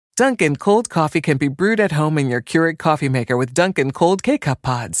Dunkin' cold coffee can be brewed at home in your Keurig coffee maker with Dunkin' cold K-Cup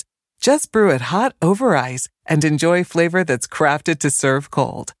pods. Just brew it hot over ice and enjoy flavor that's crafted to serve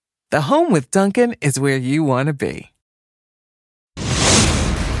cold. The home with Dunkin' is where you want to be.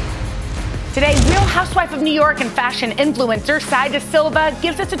 Today, Real Housewife of New York and fashion influencer Sai de Silva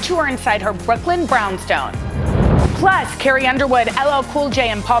gives us a tour inside her Brooklyn brownstone. Plus, Carrie Underwood, LL Cool J,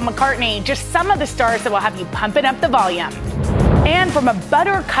 and Paul McCartney, just some of the stars that will have you pumping up the volume. And from a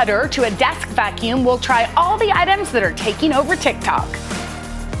butter cutter to a desk vacuum, we'll try all the items that are taking over TikTok.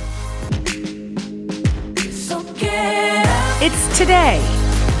 It's Today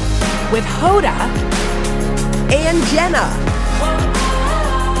with Hoda and Jenna.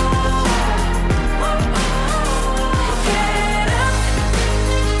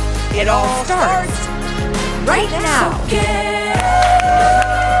 It all starts right now. Hey.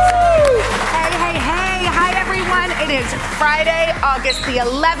 Hi, everyone. It is Friday, August the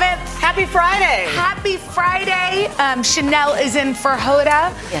 11th. Happy Friday. Happy Friday. Chanel is in for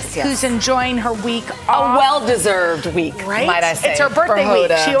Hoda, who's enjoying her week off. A well-deserved week, right? Might I say. It's her birthday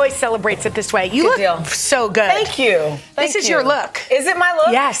week. She always celebrates it this way. You look so good. Thank you. This is your look. Is it my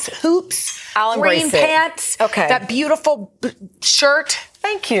look? Yes. Hoops. I'll embrace green it. pants. Okay. That beautiful shirt.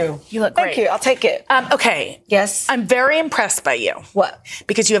 Thank you. You look great. Thank you. I'll take it. Okay. Yes. I'm very impressed by you. What?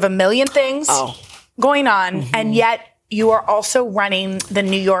 Because you have a million things going on, and yet you are also running the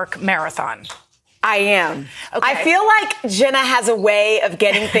New York Marathon. I am. Okay. I feel like Jenna has a way of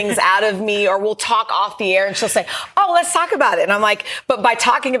getting things out of me, or we'll talk off the air and she'll say, oh, let's talk about it. And I'm like, but by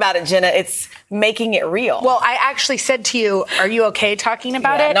talking about it, Jenna, it's making it real. Well, I actually said to you, are you okay talking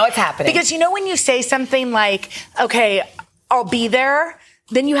about it? No, it's happening. Because you know when you say something like, okay, I'll be there,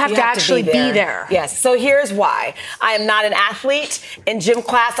 then you have to actually be there. Yes. So here's why. I am not an athlete. In gym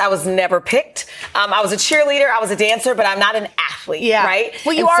class, I was never picked. I was a cheerleader. I was a dancer, but I'm not an athlete. Yeah. Right?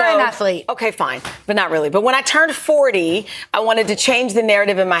 Well, you are an athlete. Okay, fine. But not really. But when I turned 40, I wanted to change the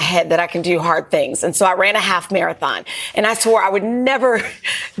narrative in my head that I can do hard things. And so I ran a half marathon. And I swore I would never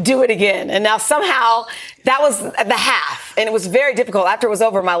do it again. And now somehow that was the half. And it was very difficult. After it was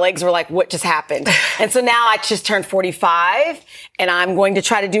over, my legs were like, what just happened? And so now I just turned 45 and I'm going to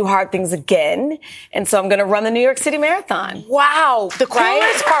try to do hard things again. And so I'm going to run the New York City Marathon. Wow. The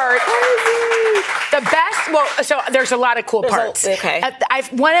coolest part. The best. Well, so there's a lot of cool parts. Okay.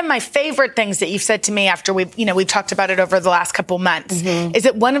 One of my favorite things that you've said to me after we've talked about it over the last couple months is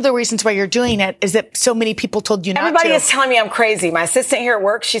that one of the reasons why you're doing it is that so many people told you not to. Everybody is telling me I'm crazy. My assistant here at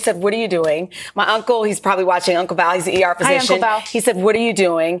work, she said, what are you doing? My uncle, he's probably watching, Uncle Val, he's the ER physician. Hi, Uncle Val. He said, what are you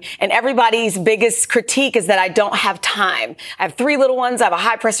doing? And everybody's biggest critique is that I don't have time. I have 3 little ones. I have a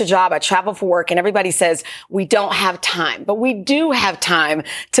high pressure job. I travel for work, and everybody says we don't have time, but we do have time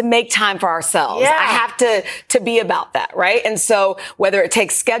to make time for ourselves. Yeah. I have to be about that, right? And so whether it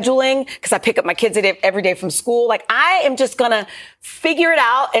takes scheduling, because I pick up my kids every day from school, like I am just gonna figure it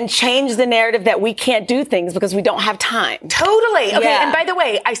out and change the narrative that we can't do things because we don't have time. Totally. Okay. Yeah. And by the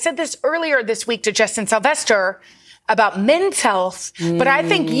way, I said this earlier this week to Justin Sylvester about men's health, but I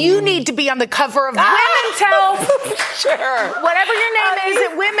think you need to be on the cover of Women's Health. Sure. Whatever your name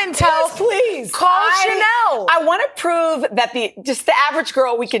is at Women's Health, please. call Chanel. I want to prove that just the average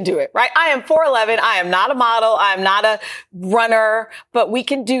girl, we can do it, right? I am 4'11". I am not a model. I am not a runner, but we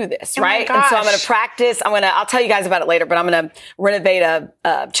can do this, right? And so I'm going to practice. I'll tell you guys about it later, but I'm going to renovate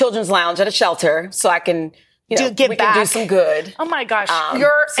a children's lounge at a shelter so I can can do some good. Oh my gosh,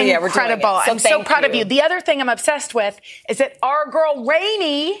 you're incredible. I'm so proud of you. The other thing I'm obsessed with is that our girl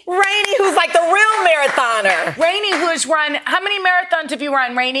Rainey, who's like the real marathoner. Rainey, who has run, how many marathons have you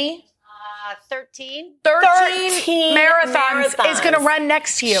run, Rainey? 13 marathons is going to run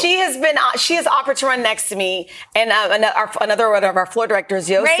next to you. She has offered to run next to me, and another one of our floor directors,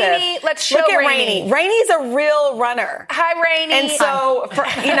 Yosef. Rainey, let's show Rainey. Rainey's a real runner. Hi, Rainey. And so,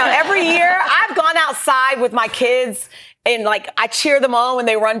 every year I've gone outside with my kids. And I cheer them on when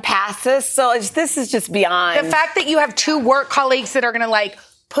they run past us. So this is just beyond. The fact that you have 2 work colleagues that are going to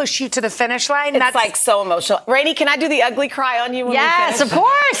push you to the finish line. That's so emotional. Rainey, can I do the ugly cry on you when we finish? Yes, of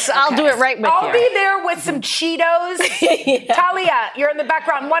course. Okay. I'll do it right with you. I'll be there with some Cheetos. Talia, you're in the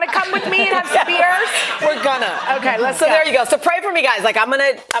background. Want to come with me and have some beers? We're gonna. Okay, let's go. So there you go. So pray for me, guys.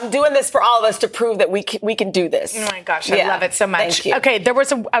 I'm doing this for all of us to prove that we can do this. Oh my gosh, I love it so much. Thank you. Okay, there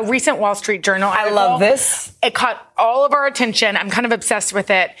was a recent Wall Street Journal article. I love this. It caught all of our attention. I'm kind of obsessed with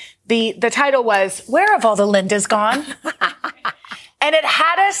it. The title was, "Where Have All the Lindas Gone?" And it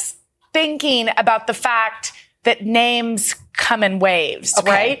had us thinking about the fact that names come in waves,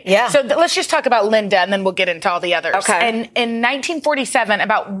 right? Yeah. So let's just talk about Linda, and then we'll get into all the others. Okay. And in 1947,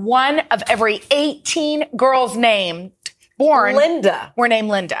 about 1 of every 18 girls named born Linda. were named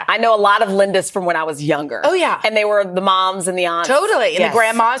Linda. I know a lot of Lindas from when I was younger. Oh, yeah. And they were the moms and the aunts. Totally. And the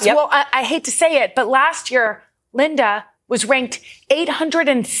grandmas. Yep. Well, I hate to say it, but last year, Linda was ranked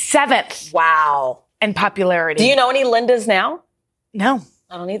 807th Wow. in popularity. Do you know any Lindas now? No.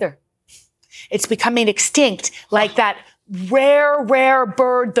 I don't either. It's becoming extinct, like that rare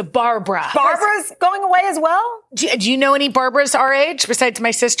bird, the Barbara. Barbara's going away as well? Do you know any Barbaras our age besides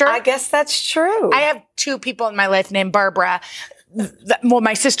my sister? I guess that's true. I have 2 people in my life named Barbara. Well,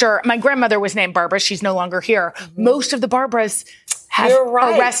 my grandmother was named Barbara. She's no longer here. Mm-hmm. Most of the Barbaras are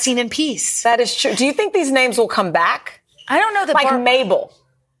resting in peace. That is true. Do you think these names will come back? I don't know. Like Mabel.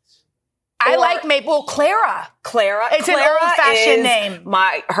 I like Mabel. Clara. It's an old-fashioned name.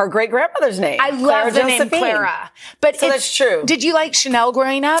 Her great-grandmother's name. I love the name Clara. But so that's true. Did you like Chanel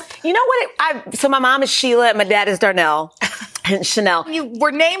growing up? You know what? So my mom is Sheila and my dad is Darnell. And Chanel. You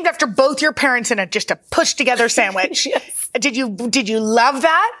were named after both your parents in just a pushed-together sandwich. Yes. Did you love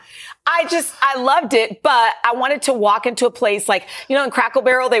that? I loved it, but I wanted to walk into a place like, in Crackle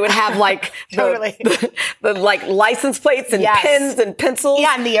Barrel, they would have like the like license plates and pens and pencils.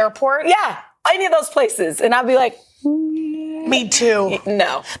 Yeah, in the airport. Yeah, any of those places. And I'd be like, me too.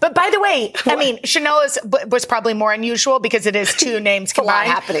 No. But by the way, I mean, Chanel was probably more unusual because it is 2 names combined. A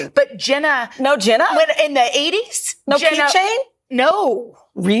lot happening. But Jenna. No Jenna? In the 80s? No Jenna, keychain? No.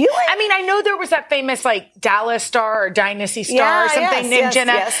 Really? I mean, I know there was that famous Dallas Star or Dynasty Star or something named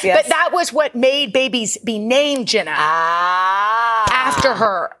Jenna. Yes. But that was what made babies be named Jenna. After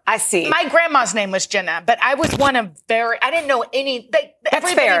her. I see. My grandma's name was Jenna, but I was one of I didn't know any.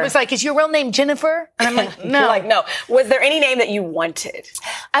 Everybody was like, is your real name Jennifer? And I'm like, no. You're like, no. Was there any name that you wanted?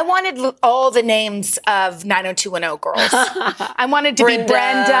 I wanted all the names of 90210 girls. I wanted to be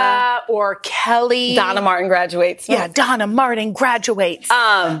Brenda or Kelly. Donna Martin graduates. Yeah, Donna Martin graduates.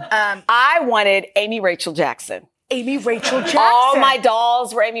 I wanted Amy Rachel Jackson. Amy Rachel Jackson. All my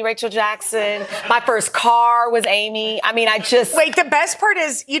dolls were Amy Rachel Jackson. My first car was Amy. I mean, Wait, the best part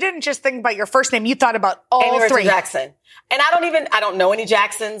is you didn't just think about your first name. You thought about all Amy 3. Rachel Jackson. And I don't know any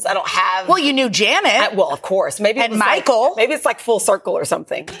Jacksons. I don't have. Well, you knew Janet. Well, of course. Maybe it and was Michael. Maybe it's like full circle or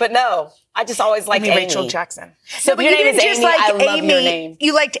something. But no, I just always liked Amy. Rachel Jackson. So if your name is Amy, I love your name.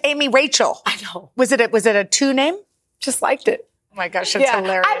 You liked Amy Rachel. I know. Was it a 2 name? Just liked it. Oh my gosh, that's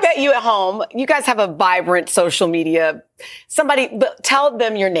hilarious. I bet you at home, you guys have a vibrant social media. But tell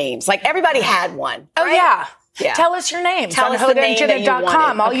them your names. Like everybody had one. Oh, right? Yeah. Tell us your names on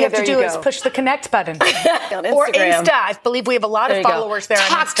hodaandjenna.com. All you have to do is push the connect button. Or Insta. I believe we have a lot of followers there on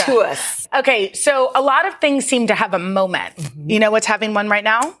Insta. Talk to us. Okay, so a lot of things seem to have a moment. Mm-hmm. You know what's having one right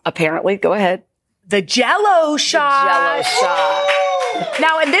now? Apparently. Go ahead. The Jell-O shot. The Jell-O shot.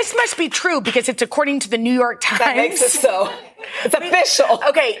 Now, and this must be true because it's according to the New York Times. That makes it so. It's official.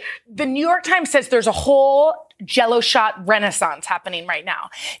 Okay, the New York Times says there's a whole Jell-O shot renaissance happening right now.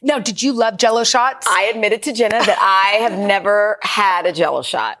 Now, did you love Jell-O shots? I admitted to Jenna that I have never had a Jell-O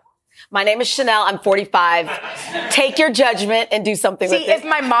shot. My name is Chanel. I'm 45. Take your judgment and do something with it. See, if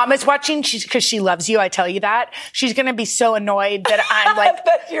my mom is watching, because she loves you, I tell you that, she's going to be so annoyed that I'm like,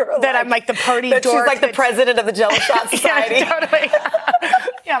 I'm like the party dork. She's like the president of the Jell-O Shot Society. Yeah, totally.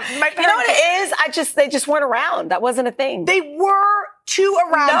 My parents, you know what it is? They just weren't around. That wasn't a thing. They were 2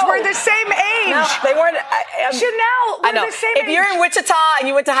 around. No. We're the same age. No, they weren't. Chanel, we're I know. the same age. If you're in Wichita and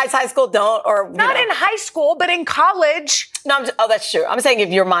you went to high school, don't. Not in high school, but in college. No, that's true. I'm saying if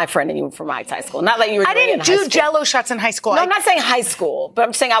you're my friend and you were from my high school, not like you were. I didn't do Jell-O shots in high school. No, I'm not saying high school, but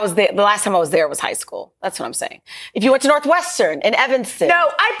I'm saying I was there. The last time I was there was high school. That's what I'm saying. If you went to Northwestern in Evanston. No,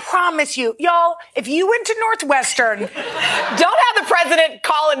 I promise you, y'all, if you went to Northwestern. Don't have the president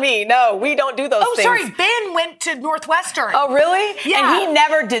calling me. No, we don't do those things. Oh, sorry. Ben went to Northwestern. Oh, really? Yeah. And he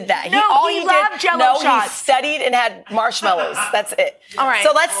never did that. No, he loved Jell-O shots. He studied and had marshmallows. That's it. All right.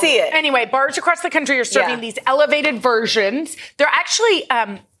 So let's see it. Anyway, bars across the country are serving these elevated versions. They're actually,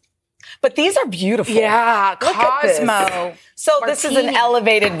 but these are beautiful. Yeah, look Cosmo. So Martini. This is an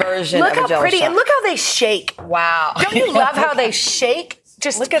elevated version of a Jell-O shot. Look how pretty, and look how they shake. Wow. Don't you love how they shake?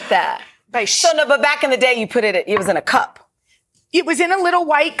 Just look at that. But back in the day, you put it was in a cup. It was in a little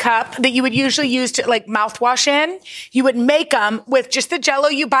white cup that you would usually use to like mouthwash in. You would make them with just the Jell-O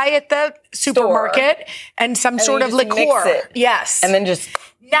you buy at the supermarket and some sort of liqueur. Mix it. Yes. And then just.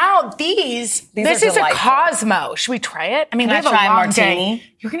 Now this is a Cosmo. Should we try it? I mean, we have a long martini. Day.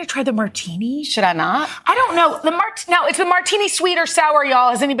 You're going to try the martini? Should I not? I don't know. Now, is the martini sweet or sour,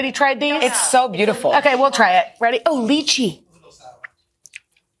 y'all? Has anybody tried these? It's so beautiful. Okay, we'll try it. Ready? Oh, lychee.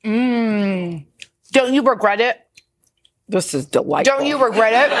 Don't you regret it? This is delightful. Don't you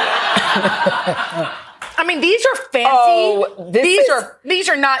regret it? I mean, these are fancy. Oh, these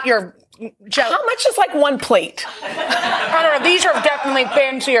are not your How much is like one plate? I don't know. These are definitely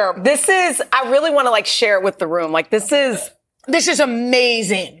fancier. I really want to like share it with the room. Like this is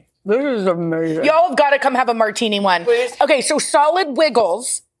amazing. This is amazing. Y'all have got to come have a martini one. Please. Okay, so Solid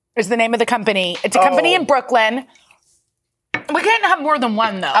Wiggles is the name of the company. It's a company in Brooklyn. We can't have more than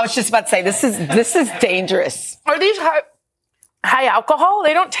one, though. I was just about to say, this is dangerous. Are these high alcohol?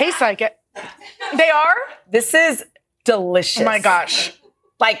 They don't taste like it. They are? This is delicious. Oh, my gosh.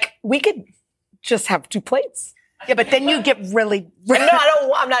 Like, we could just have 2 plates. Yeah, but then you get really...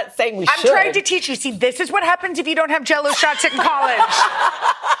 No, I'm not saying we should. I'm trying to teach you. See, this is what happens if you don't have Jell-O shots in college.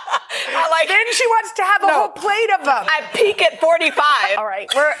 Then she wants to have a whole plate of them. I peak at 45. All right.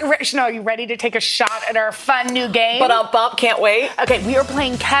 Chanel, are you ready to take a shot at our fun new game? But I'm bump, can't wait. Okay, we are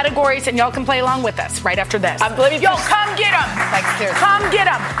playing categories, and y'all can play along with us right after this. Y'all, come get them. Like, seriously. Come get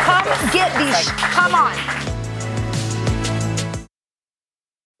them. Come get these. Come on.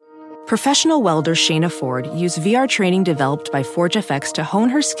 Professional welder Shayna Ford used VR training developed by ForgeFX to hone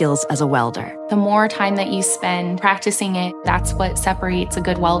her skills as a welder. The more time that you spend practicing it, that's what separates a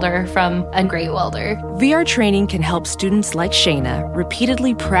good welder from a great welder. VR training can help students like Shayna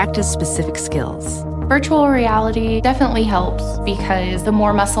repeatedly practice specific skills. Virtual reality definitely helps because the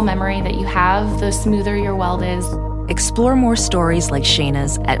more muscle memory that you have, the smoother your weld is. Explore more stories like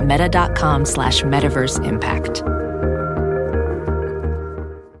Shayna's at meta.com/metaverseimpact.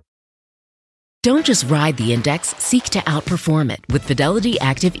 Don't just ride the index, seek to outperform it with Fidelity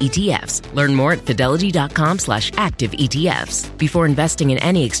Active ETFs. Learn more at fidelity.com/active ETFs. Before investing in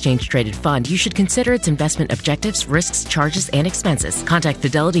any exchange-traded fund, you should consider its investment objectives, risks, charges, and expenses. Contact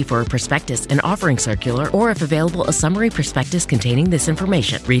Fidelity for a prospectus, an offering circular, or if available, a summary prospectus containing this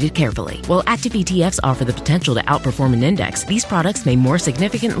information. Read it carefully. While active ETFs offer the potential to outperform an index, these products may more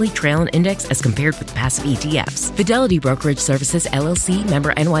significantly trail an index as compared with passive ETFs. Fidelity Brokerage Services, LLC,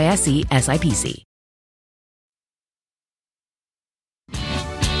 member NYSE, SIPC.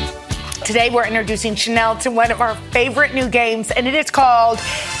 Today, we're introducing Chanel to one of our favorite new games, and it is called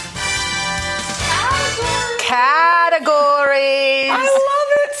Categories. I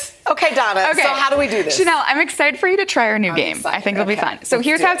love it. Okay, Donna. Okay. So how do we do this? Chanel, I'm excited for you to try our new game. excited. I think it'll be Okay. fun. So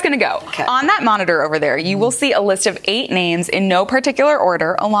here's how it's going to go. Okay. On that monitor over there, you will see a list of 8 names in no particular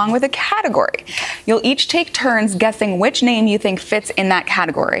order, along with a category. You'll each take turns guessing which name you think fits in that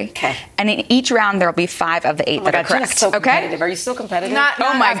category. Okay. And in each round, there will be 5 of the 8 that are Jenna's correct. so okay? competitive. Are you still competitive? Not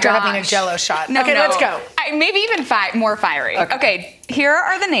Oh my after having a gosh. Jell-O shot. No, Okay, no. let's go. Maybe even more fiery. Okay, here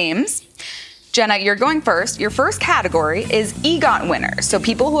are the names. Jenna, you're going first. Your first category is EGOT winners, so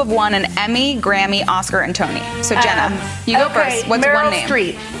people who have won an Emmy, Grammy, Oscar, and Tony. So Jenna, you go first. What's Meryl one name?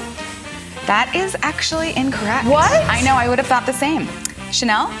 Streep. That is actually incorrect. What? I know, I would have thought the same.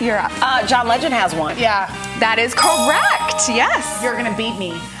 Chanel, you're up. John Legend has one. Yeah, That is correct, yes. you're gonna beat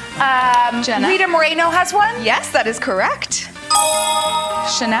me. Jenna? Rita Moreno has one. Yes, that is correct.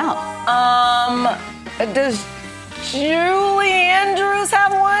 Chanel. Does Julie Andrews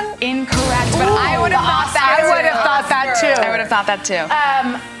have one? Incorrect, but I would have thought that I would have thought that too. I would have thought that too.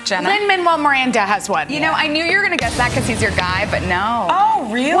 Jenna? Lin-Manuel Miranda has one. You know, I knew you were going to guess that because he's your guy, but no. Oh,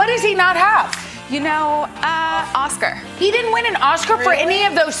 really? What does he not have? You know, Oscar. He didn't win an Oscar for any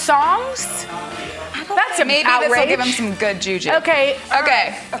of those songs? That's Maybe outrage. this will give him some good juju. Okay.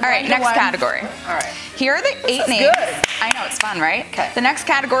 Okay. All right. Next one. category. All right. Here are the 8 is names. good. I know, it's fun, right? Okay. The next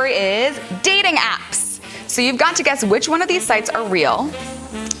category is dating apps. So you've got to guess which one of these sites are real.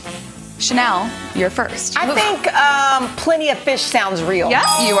 Chanel, you're first. I think Plenty of Fish sounds real. Yes,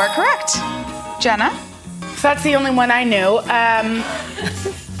 you are correct. Jenna? So that's the only one I knew.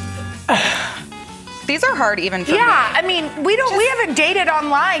 These are hard even for me. Yeah, I mean, we haven't dated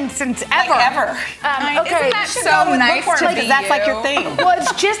online since ever. Like ever. Okay. Isn't that so nice to be Because that's like your you? thing. Well,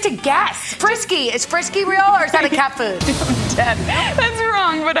 it's just a guess. Frisky. Is Frisky real or is that a cat food? That's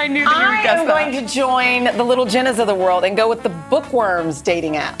wrong, but I knew that you would I guess am that. going to join the Little Jennas of the world and go with the Bookworms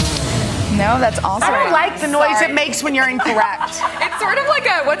dating app. No, that's also I don't wrong. like the noise it makes when you're incorrect. It's sort of like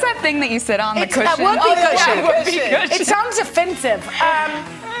a, what's that thing that you sit on, It's the a cushion? whoopee cushion. Yeah, whoopee cushion. It sounds offensive.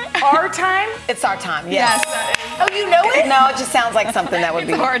 Our time? It's our time, yes. Oh, you know it? No, it just sounds like something that would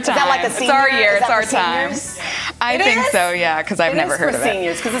be. It's our Is that like a time. senior? It's our year. Is It's that our for time. seniors? I It think is? so, yeah, because I've never heard for of it.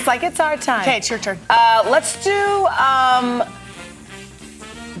 seniors, because it's like, it's our time. Okay, it's your turn. Let's do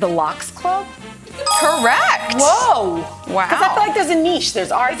the Locks Club. Correct. Whoa. Wow. Because I feel like there's a niche.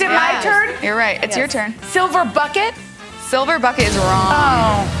 There's art. Is it my turn? You're right. It's your turn. Silver bucket? Silver bucket is wrong.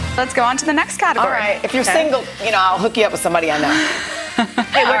 Oh. Let's go on to the next category. All right. If you're single, I'll hook you up with somebody I know.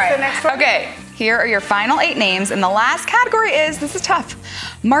 Hey, what's the next one? Okay. Here are your final 8 names, and the last category is, this is tough,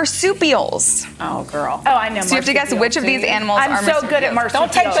 marsupials. Oh, girl. Oh, I know. So you have to guess which of these animals are marsupials. I'm so good at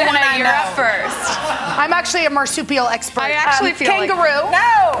marsupials. Don't take the one I You're know. up first. I'm actually a marsupial expert. I actually feel like- kangaroo.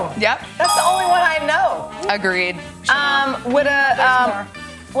 No. Yep. That's the only one I know. Agreed.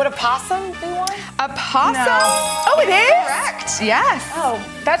 Would a possum be one? A possum? No. Oh, it is? Correct. Yes. Oh,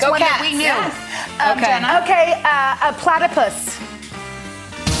 that's Go one cats. that we knew. Yes. Jenna? Okay, a platypus.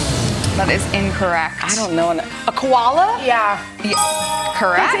 That is incorrect. I don't know. A koala? Yeah.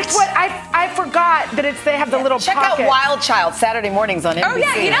 Correct. It's what I forgot that they have the little Check pocket. out Wild Child Saturday mornings on NBC. Oh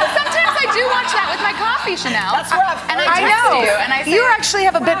yeah, you know, sometimes I do watch that with my coffee, Chanel. That's rough. And I I text know. you, and I say, You actually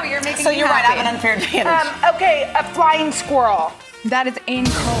have a bit. wow, you're making So me you're right. I happy. have an unfair advantage. Okay, a flying squirrel. That is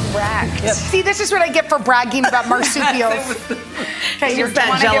incorrect. See, this is what I get for bragging about marsupials. Okay, you're That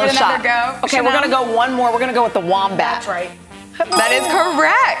wanna done. give it Jello another shot. go, Okay, we're Chanel? gonna go one more. We're gonna go with the wombat. That's right. That is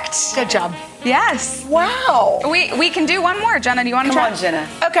correct. Good job. Yes. Wow. We can do one more. Jenna, do you want to Come try? on, Jenna.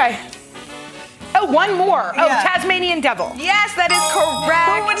 Okay. Oh, one more. Oh, Yeah. Tasmanian devil. Yes, that is correct.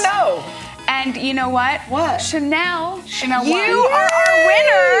 Who would know? And you know what? What? Chanel, Chanel you won. are our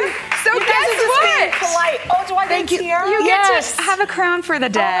winner. So You guys guess are just being what? polite. Oh, do I get Thank you. Tiara? You Yes. get to have a crown for the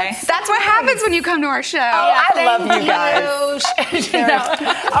day. That's what happens when you come to our show. I love you guys.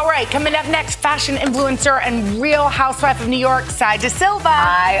 All right, coming up next, fashion influencer and Real Housewife of New York, Sai de Silva.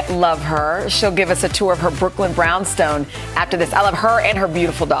 I love her. She'll give us a tour of her Brooklyn brownstone after this. I love her and her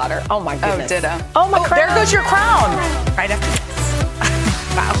beautiful daughter. Oh my goodness. ditto. Oh my crown. There goes your crown. Right after this.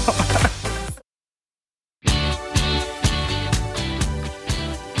 Wow.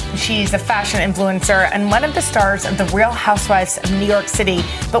 She's a fashion influencer and one of the stars of The Real Housewives of New York City.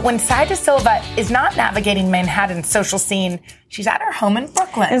 But when Sai de Silva is not navigating Manhattan's social scene, she's at her home in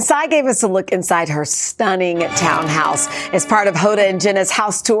Brooklyn. And Sai gave us a look inside her stunning townhouse as part of Hoda and Jenna's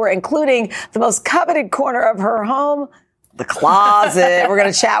house tour, including the most coveted corner of her home, the closet. We're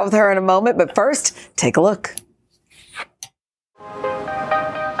going to chat with her in a moment, but first, take a look.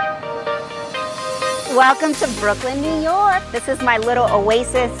 Welcome to Brooklyn, New York. This is my little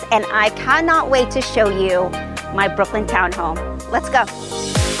oasis, and I cannot wait to show you my Brooklyn townhome. Let's go.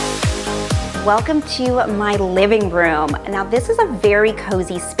 Welcome to my living room. Now, this is a very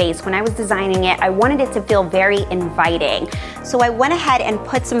cozy space. When I was designing it, I wanted it to feel very inviting. So I went ahead and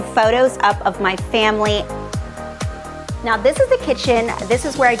put some photos up of my family. Now this is the kitchen. This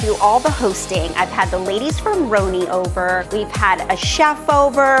is where I do all the hosting. I've had the ladies from Roni over. We've had a chef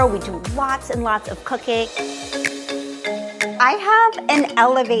over. We do lots and lots of cooking. I have an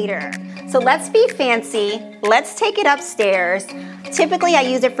elevator. So let's be fancy. Let's take it upstairs. Typically I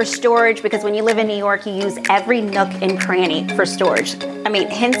use it for storage because when you live in New York, you use every nook and cranny for storage. I mean,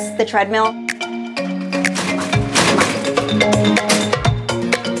 hence the treadmill.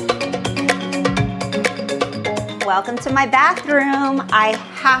 Welcome to my bathroom. I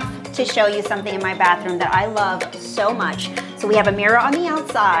have to show you something in my bathroom that I love so much. So we have a mirror on the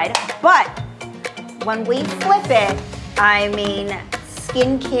outside, but when we flip it, I mean,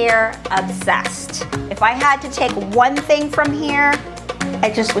 skincare obsessed. If I had to take one thing from here,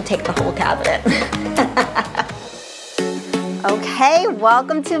 I just would take the whole cabinet. Okay,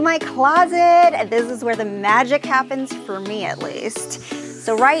 welcome to my closet. This is where the magic happens for me, at least.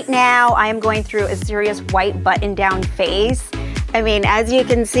 So right now, I am going through a serious white button-down phase. I mean, as you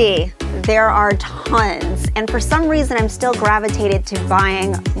can see, there are tons. And for some reason, I'm still gravitated to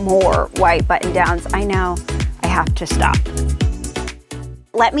buying more white button-downs. I know, I have to stop.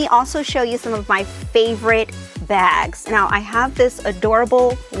 Let me also show you some of my favorite bags. Now, I have this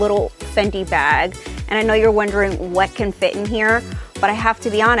adorable little Fendi bag, and I know you're wondering what can fit in here, but I have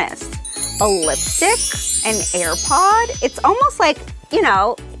to be honest. A lipstick, an AirPod, it's almost like, you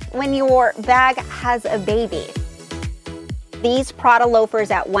know, when your bag has a baby. These Prada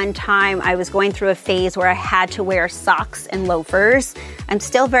loafers, at one time, I was going through a phase where I had to wear socks and loafers. I'm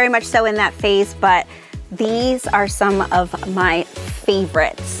still very much so in that phase, but these are some of my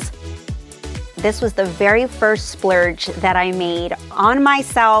favorites. This was the very first splurge that I made on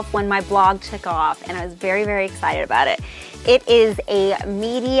myself when my blog took off, and I was very, very excited about it. It is a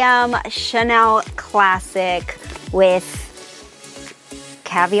medium Chanel classic with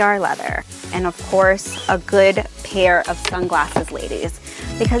caviar leather, and of course, a good pair of sunglasses, ladies,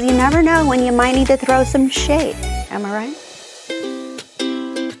 because you never know when you might need to throw some shade. Am I right?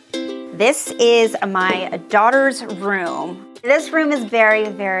 This is my daughter's room. This room is very,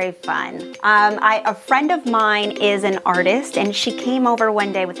 very fun. A friend of mine is an artist, and she came over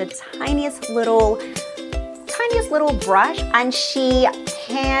one day with the tiniest little brush, and she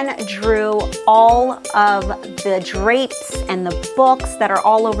hand drew all of the drapes and the books that are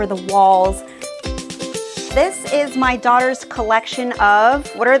all over the walls This is my daughter's collection of,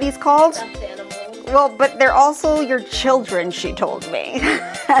 what are these called? Stuffed animals. Well, but they're also your children, she told me.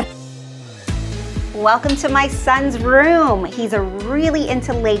 Welcome to my son's room. He's really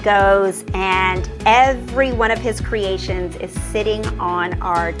into Legos, and every one of his creations is sitting on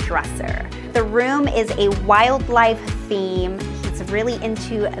our dresser. The room is a wildlife theme. He's really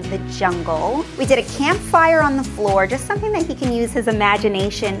into the jungle. We did a campfire on the floor, just something that he can use his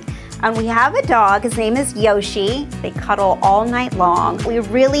imagination. And we have a dog, his name is Yoshi. They cuddle all night long. We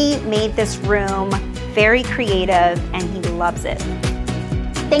really made this room very creative, and he loves it.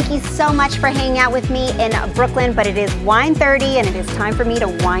 Thank you so much for hanging out with me in Brooklyn, but it is wine 30 and it is time for me to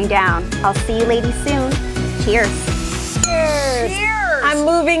wind down. I'll see you ladies soon. Cheers. Cheers. I'm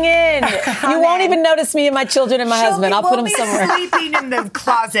moving in. You won't even notice me and my children and my husband. I'll put them somewhere. Sleeping in the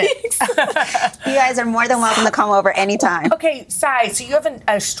closet. You guys are more than welcome to come over anytime. Okay, Sai, so you have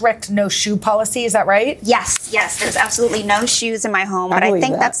a strict no shoe policy, is that right? Yes. There's absolutely no shoes in my home, but I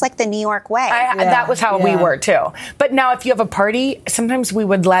think that's like the New York way. That was how we were too. But now if you have a party, sometimes we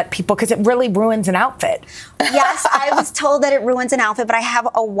would let people, because it really ruins an outfit. Yes, I was told that it ruins an outfit, but I have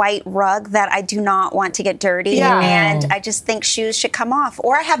a white rug that I do not want to get dirty, and I just think shoes should come off.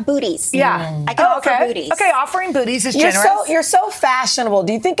 Or I have booties. Yeah. I can offer booties. Okay, offering booties is generous. You're so fashionable.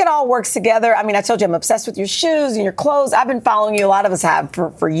 Do you think it all works together? I mean, I told you I'm obsessed with your shoes and your clothes. I've been following you. A lot of us have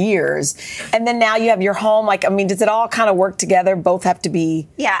for years. And then now you have your home. Like, I mean, does it all kind of work together? Both have to be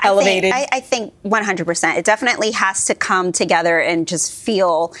elevated? I think 100%. It definitely has to come together and just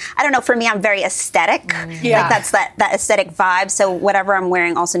feel, I don't know, for me, I'm very aesthetic. Like that's that aesthetic vibe. So whatever I'm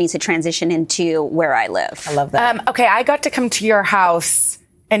wearing also needs to transition into where I live. I love that. Okay, I got to come to your house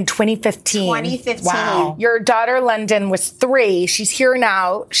in 2015. 2015. Wow. Your daughter, London, was 3. She's here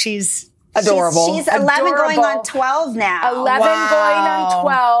now. She's adorable. She's 11 going on 12 now. 11 going on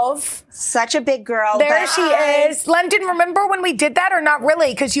 12. Such a big girl. There she is. London, remember when we did that or not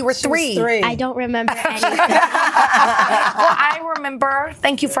really? Because you were 3. I don't remember anything. Well, I remember.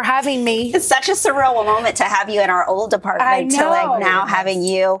 Thank you for having me. It's such a surreal moment to have you in our old apartment to like now having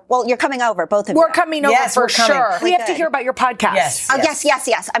you. Well, you're coming over, both of you. We're coming over for sure. We have to hear about your podcast.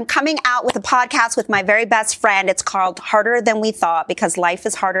 Yes. I'm coming out with a podcast with my very best friend. It's called Harder Than We Thought, because life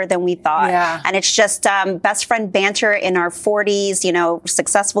is harder than we thought. Yeah. And it's just best friend banter in our 40s, you know,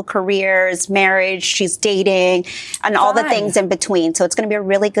 successful careers, marriage, she's dating, and all the things in between. So it's going to be a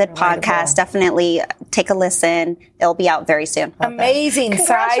really good podcast. Definitely take a listen. It'll be out very soon. Amazing,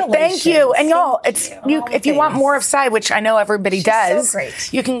 Sai. Thank you. And y'all, if you want more of Sai, which I know everybody does,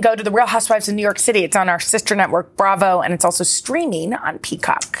 you can go to The Real Housewives of New York City. It's on our sister network, Bravo, and it's also streaming on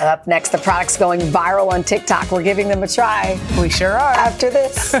Peacock. Up next, the product's going viral on TikTok. We're giving them a try. We sure are. After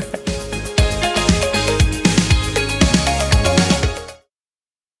this.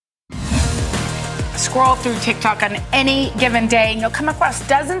 Scroll through TikTok on any given day and you'll come across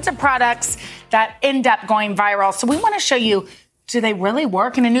dozens of products that end up going viral. So we want to show you, do they really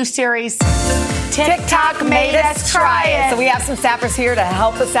work? In a new series, TikTok made us try it. So we have some staffers here to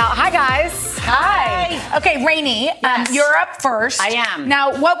help us out. Hi, guys. Hi. Okay, Rainey, you're up first. I am.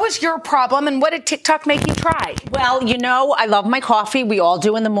 Now, what was your problem and what did TikTok make you try? Well, you know, I love my coffee. We all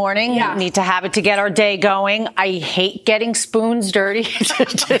do in the morning. Yeah. Need to have it to get our day going. I hate getting spoons dirty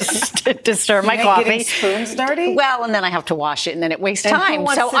to stir my coffee. Getting spoons dirty? Well, and then I have to wash it and then it wastes And time.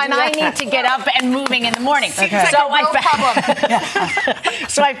 So I need to get up and moving in the morning. Okay.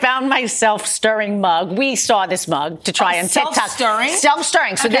 So I found myself stirring mug. We saw this mug to try on TikTok. Self-stirring?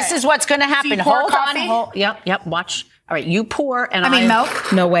 Self-stirring. So this is what's going to happen. So you pour Hold coffee? on. Yep. Watch. All right, you pour and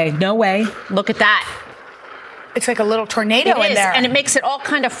milk? No way. Look at that. It's like a little tornado in there. And it makes it all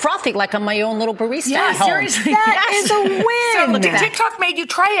kind of frothy, like I'm my own little barista at home. Seriously. That is a win. So look at TikTok made you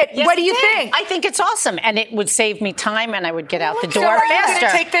try it. Yes, what do you it did. think? I think it's awesome. And it would save me time and I would get out the door So are you faster.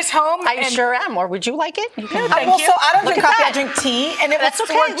 going to take this home? I sure am. Or would you like it? You can. Thank you. So I don't Look drink at coffee. that. I drink tea, and it That's would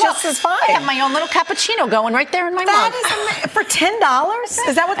okay. work just as fine. I have my own little cappuccino going right there in my mug. For $10?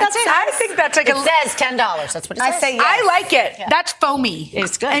 Is that what that says? I think that's like It says $10. That's what it says. I say yes. I like it. Yeah. That's foamy.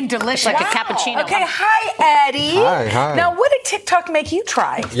 It's good. And delicious. It's like a cappuccino. Okay, hi, Eddie. Hi. Now, what did TikTok make you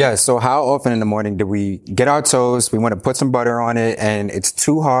try? Yeah, so how often in the morning do we get our toast, we want to put some butter on it, and it's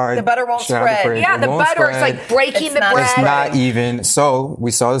too hard. The butter won't to have the spread. fridge. Yeah, It the won't butter is spread. like breaking the bread. It's not even. So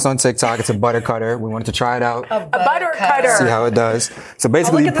we saw this on TikTok. It's a butter cutter. We wanted to try it out. A butter cutter. See how it does. So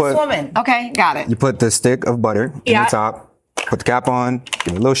basically, Look at this woman. Okay, got it. you put the stick of butter in the top, put the cap on,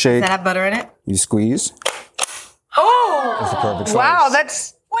 give it a little shake. Does that have butter in it? You squeeze. Oh! That's the perfect size. Wow,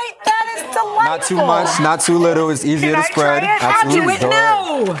 that's... Wait, that is delightful. Not too much, not too little. It's easier Can to I spread. try it? Absolutely. How do it Go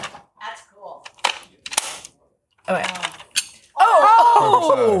ahead. know? That's cool.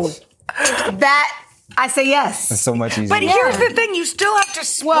 Oh! Perfect size. That I say yes. It's so much easier. But here's the thing, you still have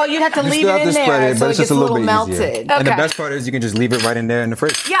to Well, you'd have to leave it in there so it gets a little melted. Okay. And the best part is you can just leave it right in there in the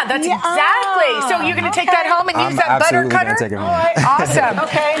fridge. Yeah, that's exactly. So you're going to take that home and use that butter cutter? Take it home. All right, awesome.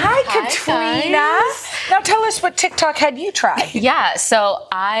 Okay. Hi, Katrina. Now tell us what TikTok had you try. Yeah, so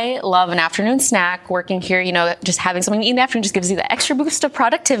I love an afternoon snack. Working here, just having something to eat in the afternoon just gives you the extra boost of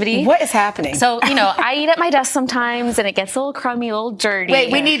productivity. What is happening? So, I eat at my desk sometimes and it gets a little crummy, a little dirty.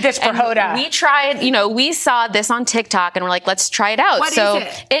 Wait, we need this for Hoda. We tried, we saw this on TikTok and we're like, let's try it out. What so is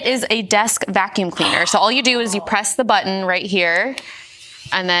it? It is a desk vacuum cleaner. So all you do is you press the button right here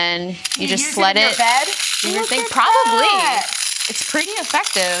and then you just let it. In your bed? Probably. It's pretty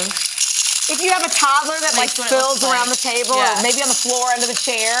effective. If you have a toddler that spills around the table or maybe on the floor under the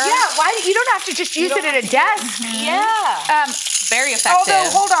chair. Yeah, you don't have to just use it at a desk. Mm-hmm. Yeah. Very effective. Although,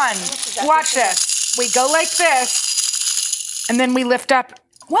 hold on. Watch this. We go like this, and then we lift up.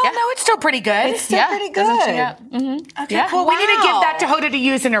 Well, no, it's still pretty good. It's still pretty good. Okay, cool. We need to give that to Hoda to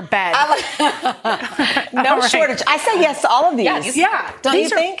use in her bed. No shortage. I say yes to all of these. Yeah. Don't you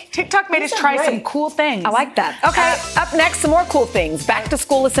think? TikTok made us try some cool things. I like that. Okay, up next, some more cool things. Back to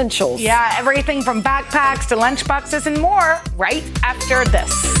school essentials. Yeah, everything from backpacks to lunchboxes and more right after this.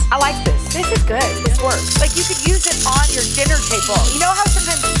 I like this. This is good. This works. Like you could use it on your dinner table. You know how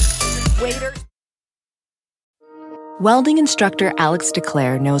sometimes waiters... Welding instructor Alex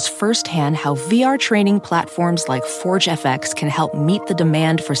DeClaire knows firsthand how VR training platforms like ForgeFX can help meet the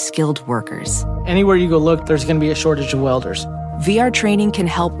demand for skilled workers. Anywhere you go look, there's going to be a shortage of welders. VR training can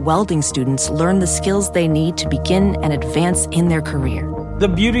help welding students learn the skills they need to begin and advance in their career. The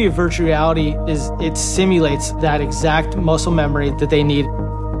beauty of virtual reality is it simulates that exact muscle memory that they need.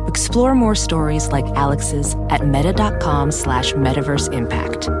 Explore more stories like Alex's at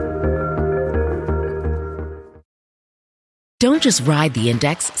meta.com/metaverseimpact. Don't just ride the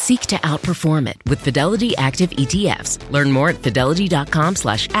index, seek to outperform it with Fidelity Active ETFs. Learn more at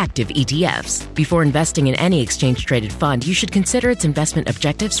fidelity.com/active ETFs. Before investing in any exchange-traded fund, you should consider its investment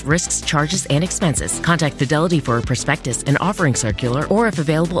objectives, risks, charges, and expenses. Contact Fidelity for a prospectus, an offering circular, or if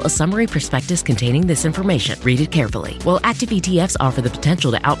available, a summary prospectus containing this information. Read it carefully. While active ETFs offer the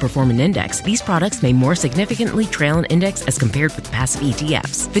potential to outperform an index, these products may more significantly trail an index as compared with passive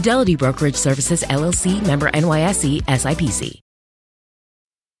ETFs. Fidelity Brokerage Services, LLC, member NYSE, SIPC.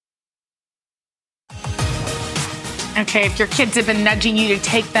 Okay, if your kids have been nudging you to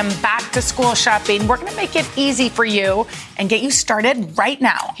take them back to school shopping, we're going to make it easy for you and get you started right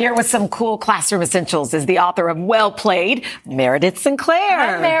now. Here with some cool classroom essentials is the author of Well Played, Meredith Sinclair.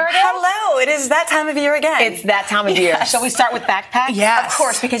 Hi, Meredith. Hello. It is that time of year again. It's that time of year. Shall we start with backpacks? Yes. Of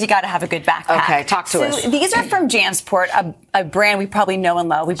course, because you got to have a good backpack. Okay, talk to us. These are from Jansport, a brand we probably know and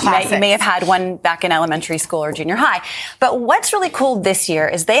love. You may have had one back in elementary school or junior high. But what's really cool this year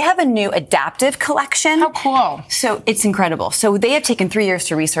is they have a new adaptive collection. How cool. So it's incredible. So they have taken 3 years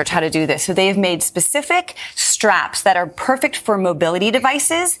to research how to do this. So they have made specific straps that are perfect for mobility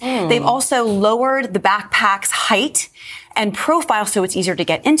devices. They've also lowered the backpack's height and profile so it's easier to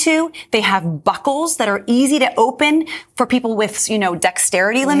get into. They have buckles that are easy to open for people with,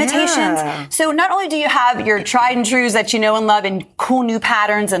 dexterity limitations. Yeah. So not only do you have your tried and trues that you know and love in cool new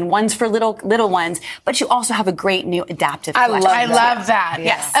patterns and ones for little ones, but you also have a great new adaptive collection. I love that.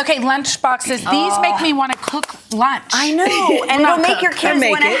 Yes. Okay, lunch boxes. These make me want to cook lunch. I know. And it'll make your kids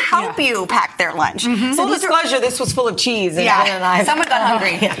want to help you pack their lunch. Mm-hmm. Full disclosure, this was full of cheese. And Jen and I. Someone got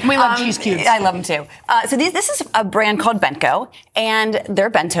hungry. We love cheese cubes. I love them too. So this is a brand called Bentco, and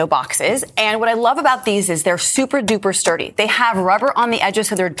they're bento boxes. And what I love about these is they're super duper sturdy. They have rubber on the edges,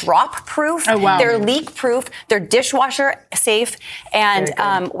 so they're drop proof. Oh, wow. They're leak proof. They're dishwasher safe. And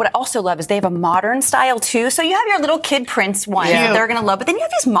what I also love is they have a modern style too. So you have your little kid prince ones that they're going to love, but then you have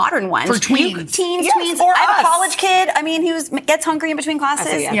these modern ones. For tweens. Tweens. Or I have a us. college kid. I mean, who gets hungry in between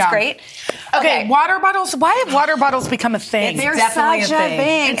classes. It's great. Okay, water bottles. Why have water bottles become a thing? They're such a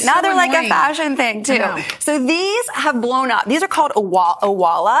thing. It's Now so they're like annoying. a fashion thing too. So these have blown up. These are called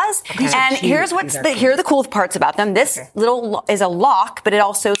Owalas. And here's here are the cool parts about them. This little is a lock, but it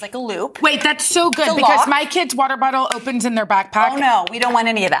also is like a loop. Wait, that's so good It's a because lock. my kid's water bottle opens in their backpack. Oh no, we don't want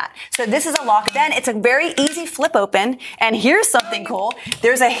any of that. So this is a lock. Then it's a very easy flip open. And here's something cool.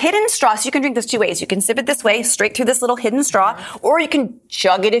 There's a hidden straw. So you can drink this 2 ways. You can sip it this way, straight through this little hidden straw, or you can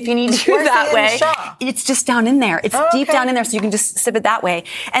chug it if you need to that way. It's just down in there. It's deep down in there, so you can just sip it that way.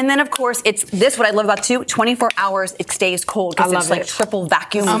 And then, of course, it's this, what I love about too, 24 hours stays cold because it's like triple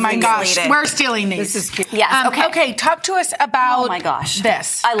vacuum. Oh my gosh, insulated. we're stealing these. This is cute. Yes. Okay, talk to us about. Oh my gosh,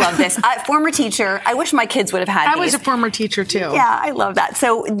 this. I love this. Former teacher. I wish my kids would have had. I was a former teacher too. Yeah, I love that.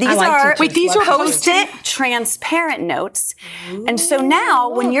 So these are these are Post-it transparent notes, and so now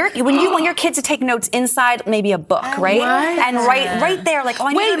when you want your kids to take notes inside maybe a book, right? And right there, like, oh,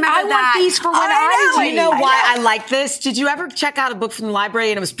 I need to remember I that. want these for when I Do you know why I like this? Did you ever check out a book from the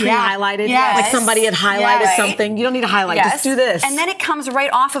library and it was pre-highlighted? Yes. Like somebody had highlighted something. You don't need to highlight. Yes. Just do this. And then it comes right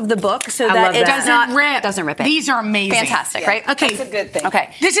off of the book so that it doesn't rip it. These are amazing. Fantastic, right? Okay. That's a good thing.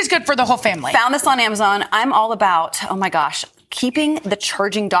 Okay. This is good for the whole family. Found this on Amazon. I'm all about, oh my gosh, keeping the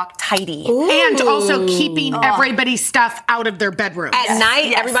charging dock tidy. And also keeping everybody's stuff out of their bedroom. At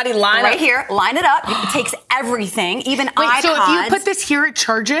night, everybody line right here, line it up. It takes everything, even iPods. So if you put this here, it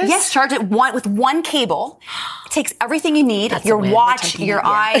charges? Yes, charge it with one cable. It takes everything you need, your watch, your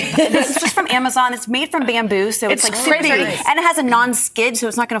eye. This is just from Amazon. It's made from bamboo, so it's like super sturdy. And it has a non-skid, so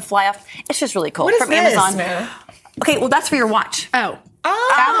it's not going to fly off. It's just really cool. What is from this? Amazon. Okay, well, that's for your watch.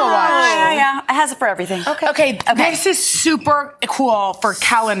 Apple Watch. Yeah. It has it for everything. Okay. This is super cool for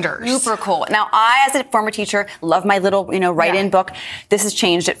calendars. Super cool. Now, I, as a former teacher, love my little, write-in book. This has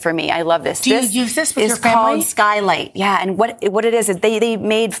changed it for me. I love this. Do you use this with your family? It's called Skylight. Yeah, and what it is they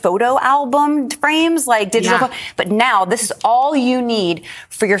made photo album frames, like digital. But now, this is all you need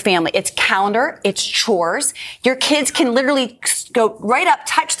for your family. It's calendar. It's chores. Your kids can literally go right up,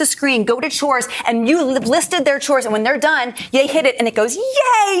 touch the screen, go to chores, and you listed their chores. And when they're done, they hit it, and it goes,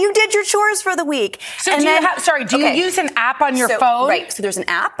 yay, you did your chores for the week. So do you use an app on your phone? Right, so there's an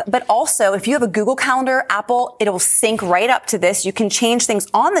app, but also if you have a Google Calendar, Apple, it'll sync right up to this. You can change things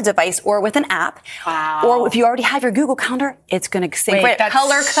on the device or with an app. Wow. Or if you already have your Google Calendar, it's going to sync right. That's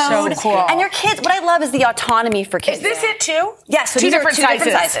color code. So cool. And your kids, what I love is the autonomy for kids. Is this it too? Yes, so two these different are two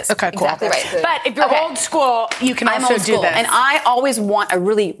different sizes. Okay, cool. Exactly right. But if you're old school, you can also do this. And I always want a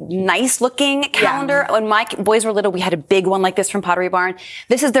really nice looking calendar. When my boys were little, we had a big one like this from Pottery Barn.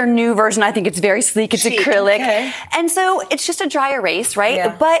 This is their new version. I think it's very sleek. It's acrylic. Okay. And so it's just a dry erase, right?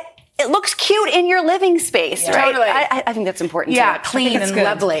 Yeah. But it looks cute in your living space, right? Totally. I think that's important too. Clean and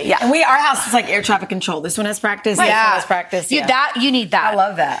lovely. Yeah. And our house is like air traffic control. This one has practice. This one has practice. You need that. I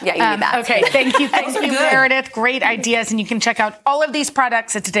love that. Yeah, you need that. Okay, thank you, Meredith. Great ideas, and you can check out all of these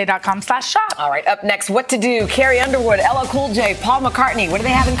products at today.com/shop. All right, up next, what to do? Carrie Underwood, LL Cool J, Paul McCartney. What do they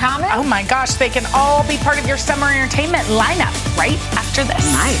have in common? Oh my gosh, they can all be part of your summer entertainment lineup right after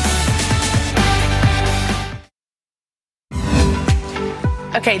this. Nice.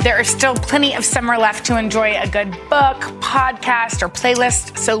 Okay, there is still plenty of summer left to enjoy a good book, podcast, or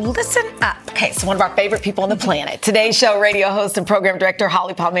playlist, so listen up. Okay, so one of our favorite people on the planet, Today's Show radio host and program director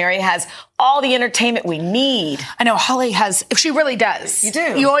Holly Palmieri has all the entertainment we need. I know Holly she really does. You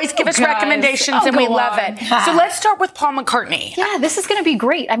do. You always give us recommendations and we love it. So let's start with Paul McCartney. Yeah, this is going to be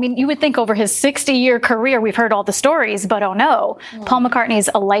great. I mean, you would think over his 60-year career, we've heard all the stories, but oh no. Paul McCartney's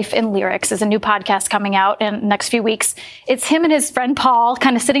A Life in Lyrics is a new podcast coming out in the next few weeks. It's him and his friend Paul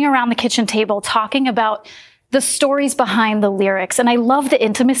kind of sitting around the kitchen table talking about the stories behind the lyrics. And I love the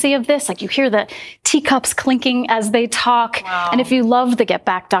intimacy of this. Like you hear the teacups clinking as they talk. Wow. And if you love the Get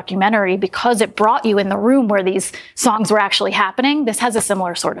Back documentary, because it brought you in the room where these songs were actually happening, this has a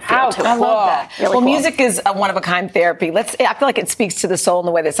similar sort of feel to it. I love that. Really cool. Music is a one-of-a-kind therapy. I feel like it speaks to the soul in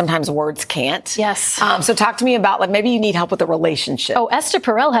the way that sometimes words can't. Yes. So talk to me about, maybe you need help with a relationship. Oh, Esther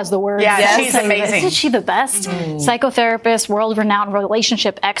Perel has the words. Yeah, she's amazing. Isn't she the best? Psychotherapist, world-renowned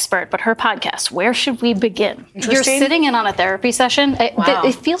relationship expert. But her podcast, Where Should We Begin? You're sitting in on a therapy session.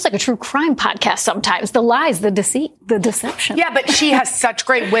 It feels like a true crime podcast sometimes. The lies, the deceit, the deception. Yeah, but she has such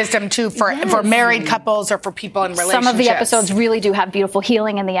great wisdom, too, for married couples or for people in relationships. Some of the episodes really do have beautiful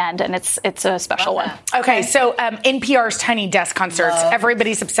healing in the end, and it's a special one. Okay, so NPR's Tiny Desk concerts.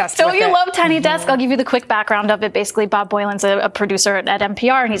 Everybody's obsessed with it. So you love Tiny Desk. I'll give you the quick background of it. Basically, Bob Boylan's a producer at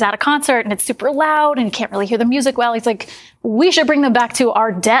NPR, and he's at a concert, and it's super loud, and you can't really hear the music well. He's like, we should bring them back to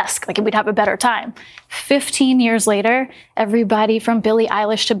our desk. Like, we'd have a better time. 15 years later, everybody from Billie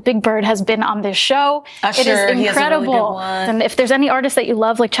Eilish to Big Bird has been on this show. Usher, it is incredible. he has a really good one. And if there's any artists that you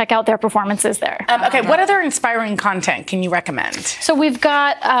love, check out their performances there. Okay, what other inspiring content can you recommend? So we've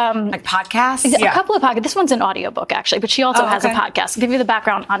got podcasts? A couple of podcasts. This one's an audiobook, actually, but she also has a podcast. I'll give you the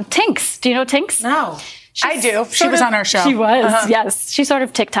background on Tinks. Do you know Tinks? No. I do. She was on our show. She was, yes. She's sort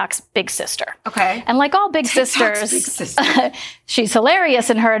of TikTok's big sister. Okay. And like all big sisters, she's hilarious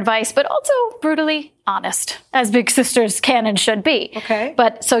in her advice, but also brutally honest, as big sisters can and should be. Okay.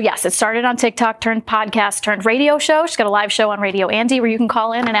 But so yes, it started on TikTok, turned podcast, turned radio show. She's got a live show on Radio Andy where you can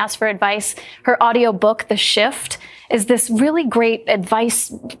call in and ask for advice. Her audio book, The Shift, is this really great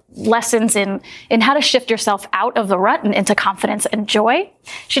advice, lessons in how to shift yourself out of the rut and into confidence and joy.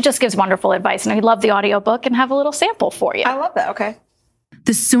 She just gives wonderful advice, and we love the audiobook and have a little sample for you. I love that. Okay.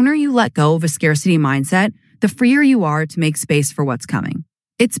 The sooner you let go of a scarcity mindset, the freer you are to make space for what's coming.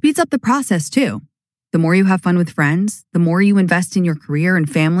 It speeds up the process too. The more you have fun with friends, the more you invest in your career and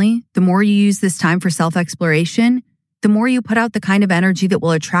family, the more you use this time for self-exploration, the more you put out the kind of energy that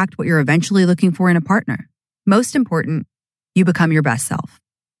will attract what you're eventually looking for in a partner. Most important, you become your best self.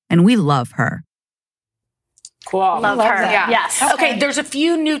 And we love her. Cool. Love her. Yeah. Yes. Okay, there's a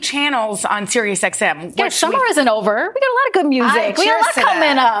few new channels on SiriusXM. Yeah, summer isn't over. We got a lot of good music. We got a lot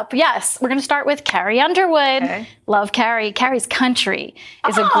coming up. Yes. We're going to start with Carrie Underwood. Okay. Love Carrie. Carrie's Country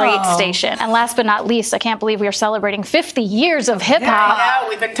is a great station. And last but not least, I can't believe we are celebrating 50 years of hip hop. Yeah, I know.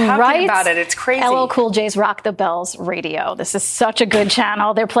 We've been talking about it. It's crazy. LL Cool J's Rock the Bells Radio. This is such a good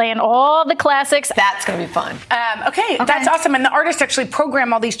channel. They're playing all the classics. That's going to be fun. Okay, that's awesome. And the artists actually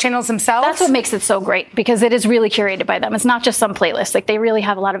program all these channels themselves? That's what makes it so great, because it is really curated by them. It's not just some playlist. Like, they really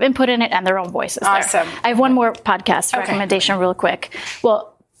have a lot of input in it and their own voices Awesome. there. I have one more podcast recommendation real quick. Well,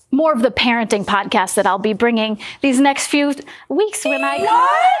 more of the parenting podcast that I'll be bringing these next few weeks when I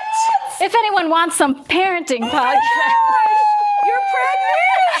come. If anyone wants some parenting podcast. You're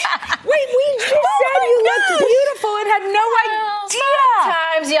pregnant? Wait, we just said you looked beautiful and had no idea.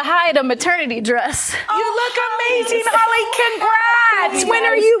 Sometimes you hide a maternity dress. You look amazing, Holly. Congrats. When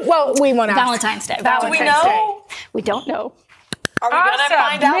are you? Well, we won't ask. Valentine's Day. Do we know? We don't know. Are we going to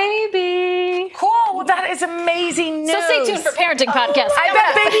find out? Maybe. Cool. Well, that is amazing news. So stay tuned for parenting podcast. I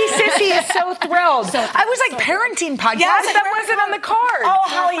bet baby Sissy is so thrilled. I was like, parenting podcast? That wasn't on the card. Oh,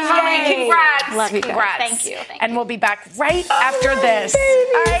 Holly, congrats. Love you guys. Congrats. Thank you. And we'll be back right after this.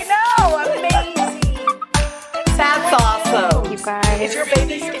 I know. Amazing. That's awesome. Thank you guys. Is your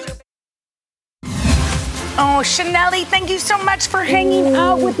baby? Oh, Chanelli, thank you so much for hanging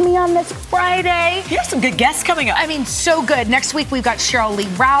out with me on this Friday. You have some good guests coming up. I mean, so good. Next week, we've got Cheryl Lee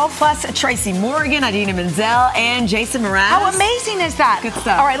Ralph. Plus Tracy Morgan, Idina Menzel, and Jason Mraz. How amazing is that? Good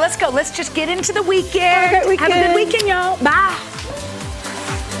stuff. All right, let's go. Let's just get into the weekend. Have a great weekend. Have a good weekend, y'all. Bye.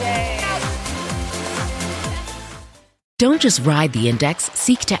 Don't just ride the index,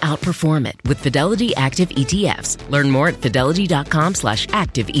 seek to outperform it with Fidelity Active ETFs. Learn more at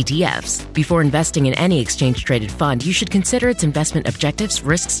fidelity.com/active ETFs. Before investing in any exchange-traded fund, you should consider its investment objectives,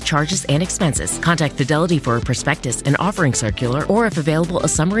 risks, charges, and expenses. Contact Fidelity for a prospectus, an offering circular, or if available, a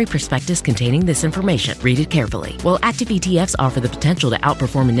summary prospectus containing this information. Read it carefully. While active ETFs offer the potential to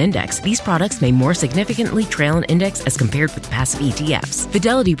outperform an index, these products may more significantly trail an index as compared with passive ETFs.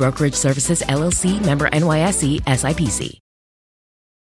 Fidelity Brokerage Services, LLC, member NYSE, SIPC.